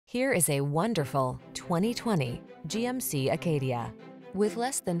Here is a wonderful 2020 GMC Acadia. With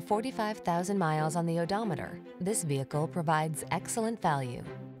less than 45,000 miles on the odometer, this vehicle provides excellent value.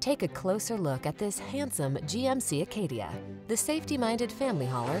 Take a closer look at this handsome GMC Acadia, the safety-minded family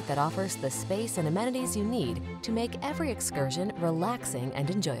hauler that offers the space and amenities you need to make every excursion relaxing and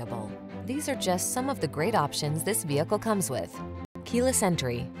enjoyable. These are just some of the great options this vehicle comes with: keyless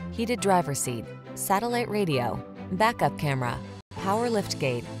entry, heated driver's seat, satellite radio, backup camera, power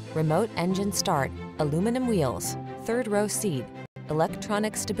liftgate, remote engine start, aluminum wheels, third row seat,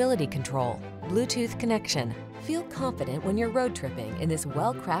 electronic stability control, Bluetooth connection. Feel confident when you're road tripping in this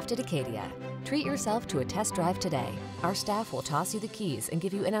well-crafted Acadia. Treat yourself to a test drive today. Our staff will toss you the keys and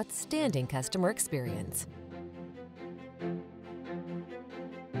give you an outstanding customer experience.